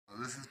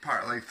this is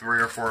part like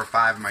 3 or 4 or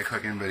 5 of my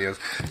cooking videos.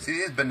 See,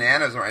 these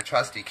bananas are my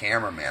trusty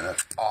cameraman.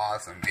 That's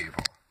awesome,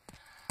 people.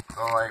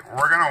 So, like,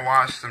 we're gonna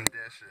wash some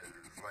dishes.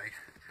 Like,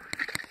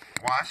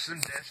 wash some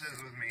dishes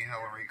with me,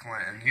 Hillary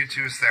Clinton. You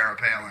too, Sarah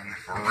Palin,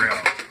 for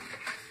real.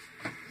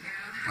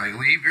 Like,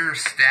 leave your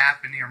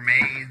staff and your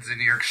maids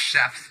and your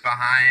chefs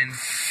behind,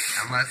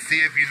 and let's see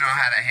if you know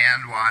how to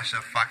hand wash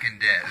a fucking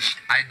dish.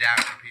 I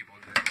doubt you people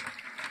do.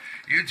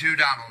 You too,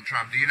 Donald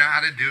Trump. Do you know how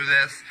to do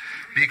this?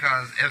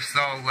 Because if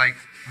so, like,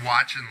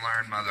 watch and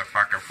learn,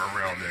 motherfucker, for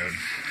real, dude.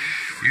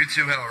 You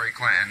too, Hillary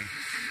Clinton.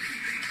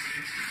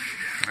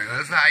 Like,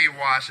 this is how you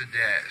wash a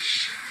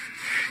dish.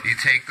 You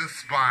take the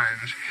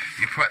sponge,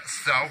 you put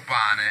soap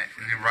on it,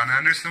 and you run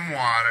under some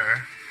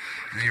water,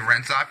 and you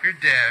rinse off your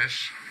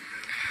dish.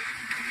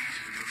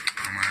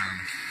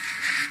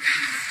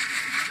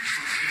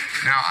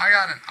 Now, I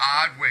got an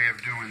odd way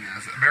of doing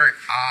this, a very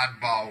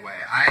oddball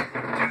way. I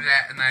do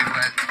that, and I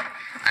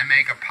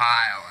make a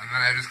pile, and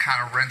then I just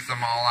kind of rinse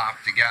them all off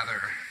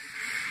together,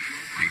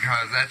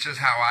 because that's just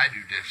how I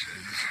do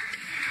dishes.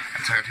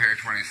 That's how Terry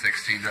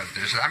 2016 does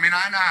dishes. I mean,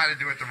 I know how to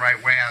do it the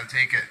right way. I'll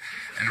take it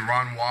and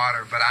run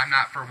water, but I'm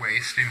not for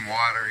wasting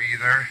water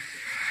either,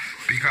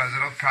 because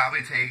it'll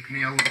probably take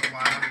me a little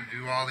while to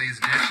do all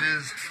these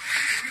dishes.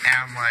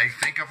 And, like,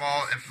 think of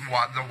all, if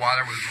the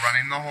water was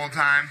running the whole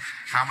time,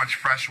 how much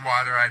fresh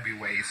water I'd be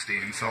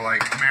wasting. So,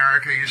 like,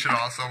 America, you should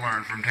also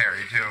learn from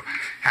Terry, too,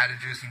 how to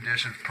do some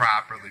dishes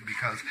properly,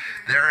 because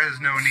there is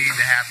no need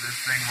to have this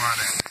thing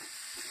running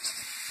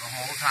the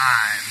whole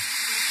time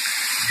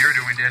you're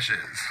doing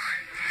dishes.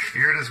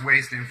 You're just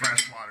wasting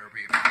fresh water,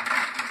 people.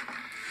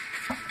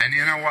 And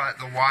you know what?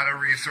 The water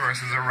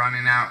resources are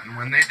running out, and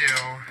when they do,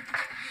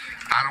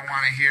 I don't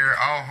want to hear,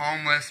 oh,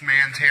 homeless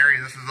man Terry,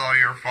 this is all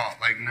your fault.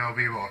 Like, no,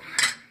 people,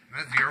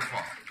 that's your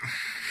fault.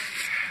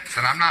 So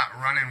I'm not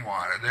running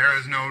water. There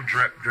is no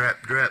drip,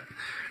 drip, drip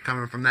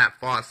coming from that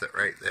faucet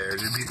right there,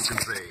 as you can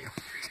see.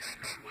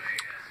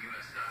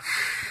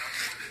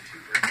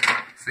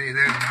 See,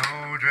 there's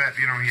no drip.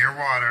 You don't hear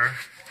water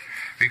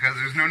because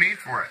there's no need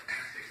for it.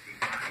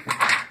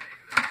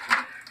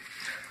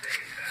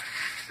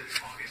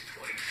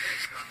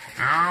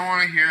 I don't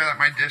want to hear that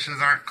my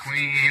dishes aren't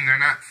clean, they're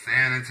not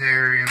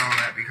sanitary and all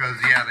that, because,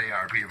 yeah, they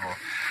are, people.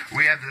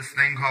 We have this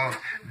thing called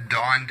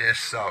Dawn dish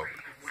soap,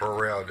 for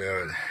real,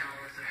 dude.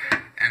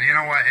 And you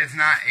know what? It's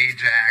not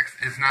Ajax,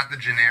 it's not the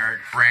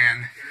generic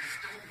brand.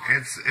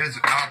 It's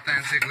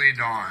authentically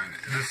Dawn.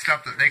 The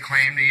stuff that they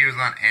claim to use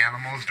on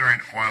animals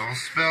during oil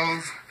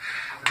spills.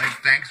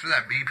 Like, thanks for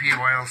that BP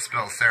oil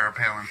spill, Sarah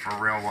Palin, for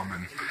real,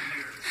 woman.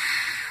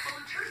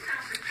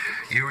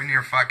 You and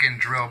your fucking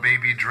drill,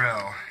 baby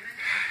drill.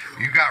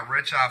 You got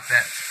rich off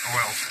that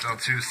oil spill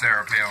too,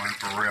 Sarah Palin,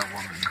 for real,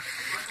 woman.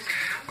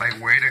 Like,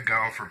 way to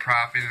go for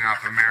profiting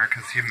off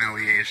America's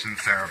humiliation,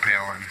 Sarah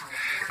Palin.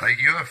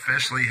 Like, you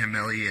officially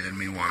humiliated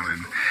me,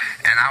 woman.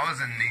 And I was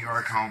in New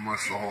York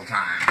homeless the whole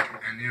time.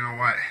 And you know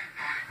what?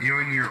 You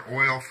and your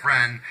oil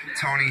friend,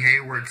 Tony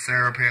Hayward,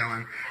 Sarah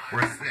Palin,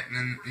 were sitting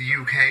in the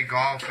UK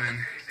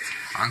golfing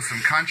on some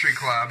country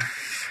club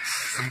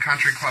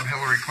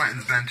Hillary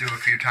Clinton's been to a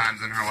few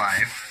times in her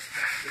life,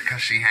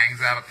 because she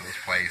hangs out at those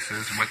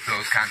places with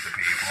those kinds of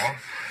people.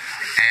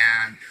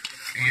 And,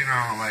 you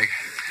know, like,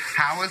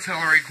 how is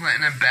Hillary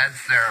Clinton in bed,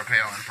 Sarah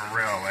Palin, for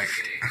real? Like,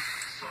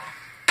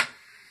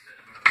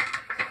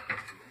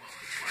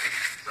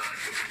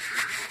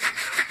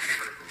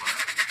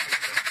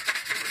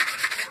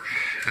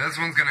 this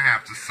one's gonna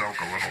have to soak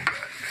a little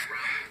bit.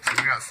 So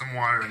we got some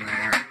water in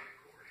there.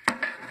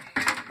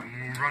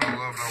 We'll run a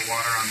little bit of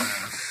water on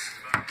this.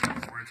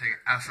 We're going to take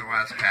an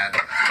SOS pad.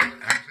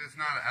 Actually, it's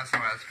not an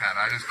SOS pad.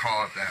 I just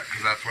call it that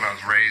because that's what I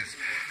was raised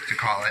to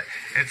call it.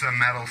 It's a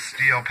metal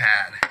steel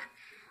pad.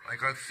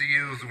 Like, let's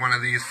use one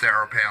of these,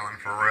 Sarah Palin,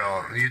 for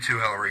real. You too,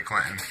 Hillary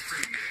Clinton.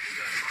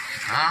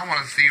 I don't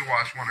want to see you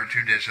wash 1 or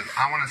 2 dishes.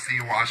 I want to see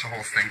you wash a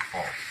whole sink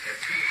full.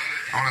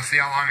 I want to see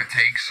how long it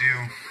takes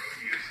you.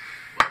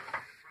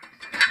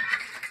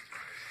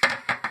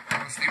 I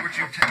want to see what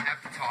you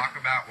have to talk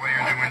about while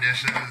you're doing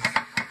dishes.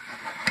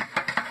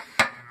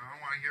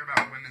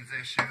 About women's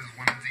issues,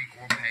 women's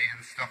equal pay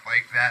and stuff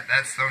like that.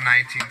 That's so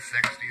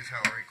 1960s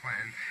Hillary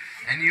Clinton.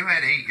 And you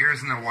had 8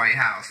 years in the White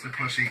House to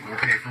push equal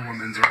pay for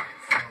women's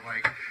rights. So,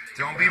 like,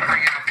 don't be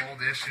bringing up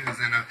old issues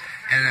in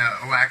an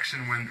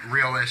election when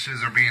real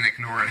issues are being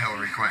ignored,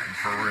 Hillary Clinton,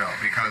 for real.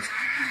 Because,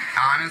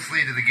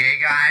 honestly, to the gay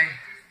guy,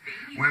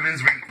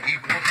 women's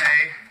equal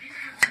pay,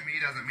 to me,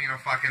 doesn't mean a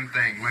fucking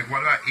thing. Like,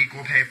 what about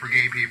equal pay for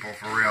gay people,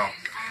 for real?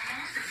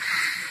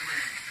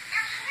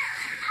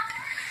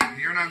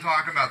 You're not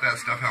talking about that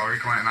stuff, Hillary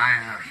Clinton. I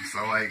am.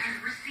 So, like,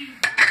 we're going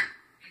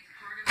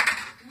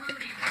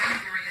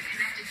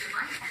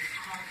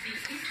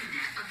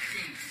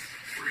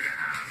to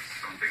have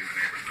something in the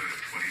neighborhood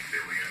of 20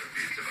 billion of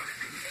these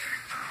devices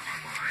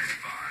online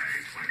by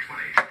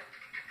 2020.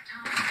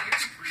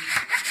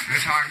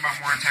 They're talking about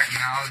more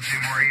technology,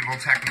 more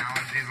evil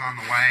technologies on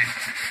the way.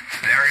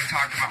 They already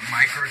talked about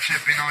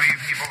microchipping all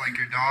you people, like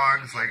your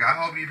dogs. Like, I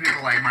hope you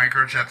people like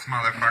microchips,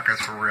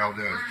 motherfuckers, for real,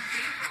 dude.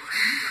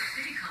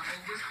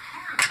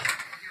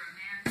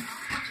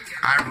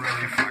 I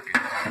really fucking do.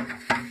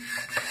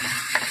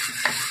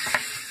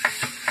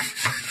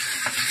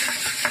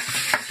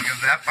 Because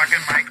that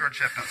fucking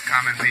microchip that's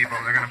coming, people,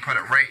 they're gonna put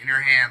it right in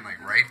your hand,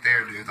 like right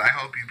there, dudes. I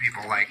hope you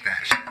people like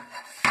that shit.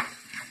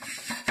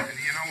 And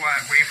you know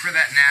what? Wait for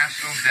that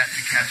national debt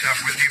to catch up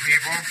with you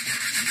people.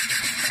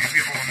 You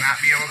people will not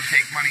be able to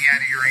take money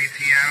out of your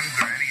ATMs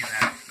or any of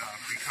that stuff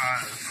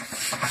because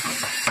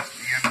at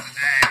the end of the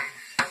day,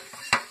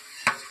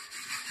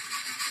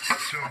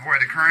 to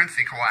avoid a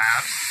currency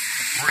collapse,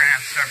 we're going to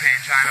have to start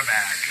paying China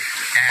back.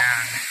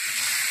 And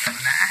when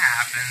that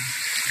happens,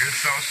 your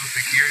Social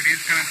Security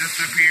is going to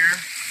disappear,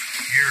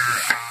 your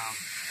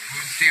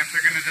food stamps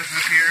are going to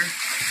disappear,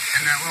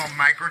 and that little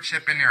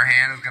microchip in your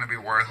hand is going to be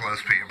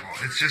worthless, people.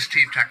 It's just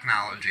cheap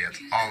technology. That's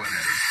all it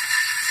is.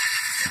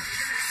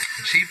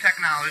 Cheap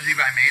technology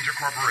by major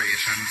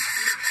corporations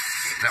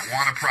that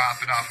want to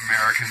profit off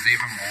Americans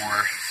even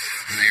more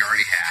than they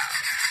already have.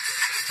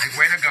 Like,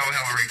 way to go,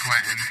 Hillary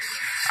Clinton.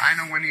 I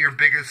know one of your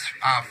biggest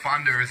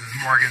funders is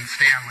Morgan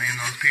Stanley, and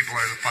those people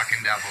are the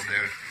fucking devil,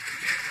 dude.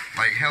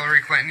 Like,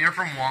 Hillary Clinton, you're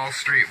from Wall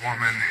Street,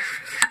 woman.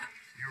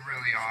 You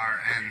really are,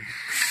 and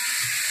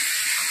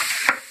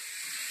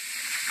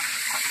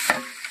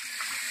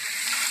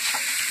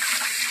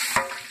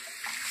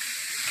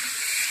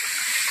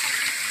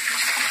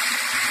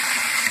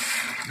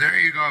there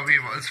you go,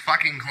 people. It's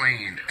fucking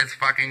clean. It's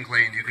fucking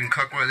clean. You can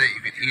cook with it,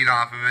 you can eat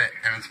off of it,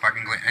 and it's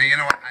fucking clean. And you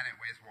know what? I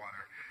didn't waste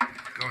water.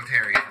 Go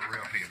Terry, for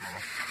real, people.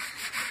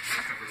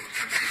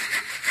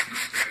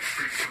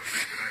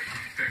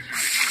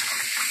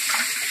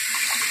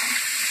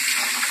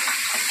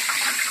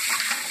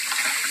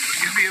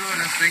 You people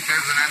just think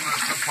there's an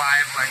endless supply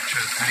of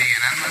electricity,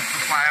 an endless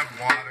supply of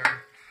water,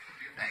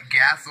 that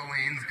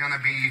gasoline's gonna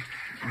be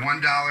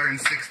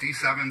 $1.67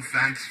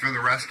 for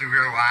the rest of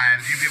your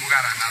lives. You people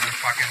got another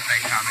fucking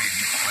thing coming,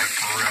 like,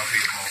 for real,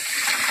 people.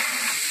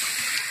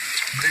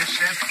 This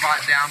shit's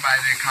fought down by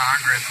the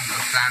Congress and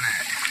the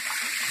Senate,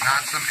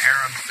 not some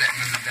Arabs sitting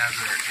in the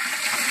desert.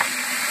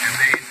 And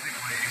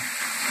basically,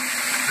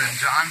 so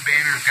John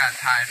Boehner's got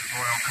ties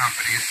with oil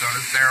companies, so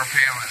does Sarah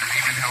Palin, and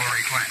even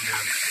Hillary Clinton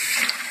did.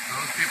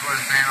 Those people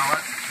are saying, oh,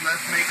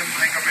 let's make them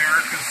think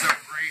America's so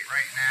great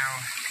right now,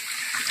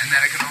 and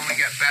that it can only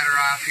get better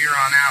off here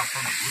on out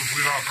if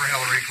we vote for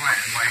Hillary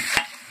Clinton. Like,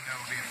 no,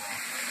 people.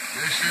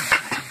 This is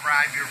to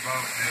bribe your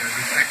vote, dude.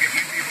 The second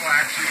you people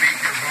actually make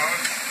your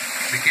votes,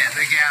 the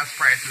gas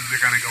prices are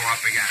going to go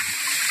up again.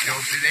 You'll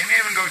see, they may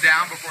even go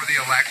down before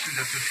the election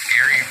just to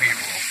scare you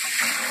people.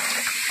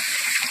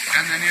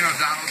 And then, you know,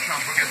 Donald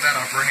Trump will get that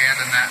upper hand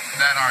in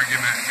that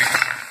argument, because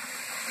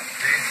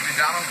basically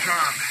Donald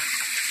Trump,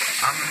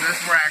 this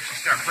is where I actually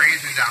start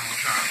praising Donald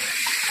Trump.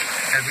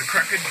 As a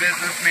crooked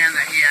businessman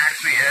that he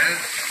actually is,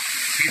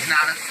 he's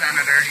not a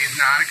senator, he's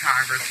not a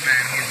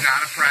congressman, he's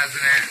not a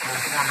president or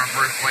former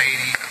first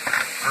lady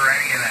or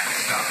any of that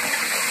stuff.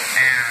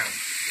 And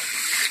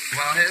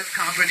while his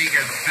company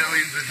gets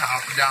billions of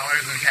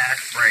dollars in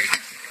tax breaks,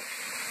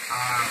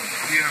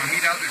 you know, he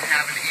doesn't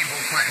have an evil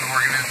Clinton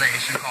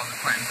organization called the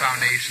Clinton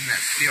Foundation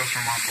that steals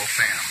from Uncle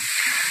Sam.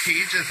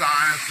 He just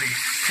honestly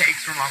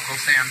takes from Uncle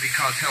Sam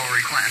because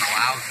Hillary Clinton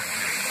allows him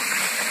to.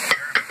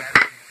 They're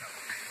embedded in each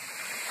other.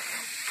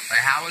 Like,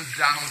 how is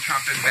Donald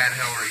Trump in bed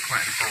Hillary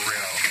Clinton for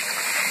real?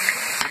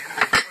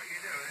 What you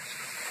do is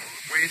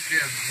just waste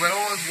as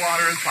little as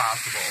water as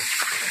possible.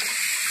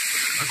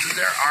 Listen,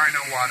 there are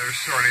no water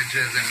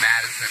shortages in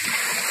Madison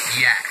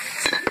yet.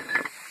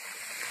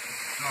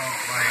 So,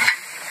 like,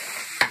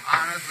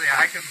 honestly,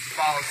 I could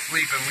fall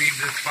asleep and leave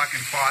this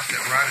fucking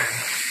faucet running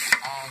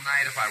all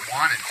night if I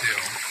wanted to.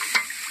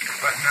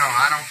 But no,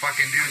 I don't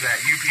fucking do that.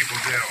 You people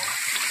do.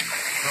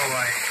 So,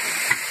 like,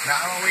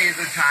 not only is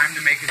it time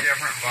to make a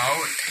different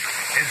vote,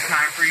 it's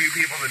time for you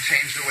people to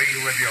change the way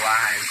you live your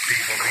lives,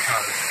 people,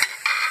 because...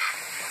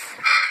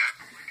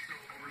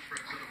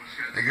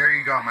 Like, there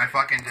you go. My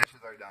fucking dishes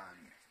are done.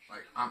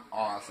 Like, I'm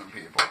awesome,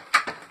 people.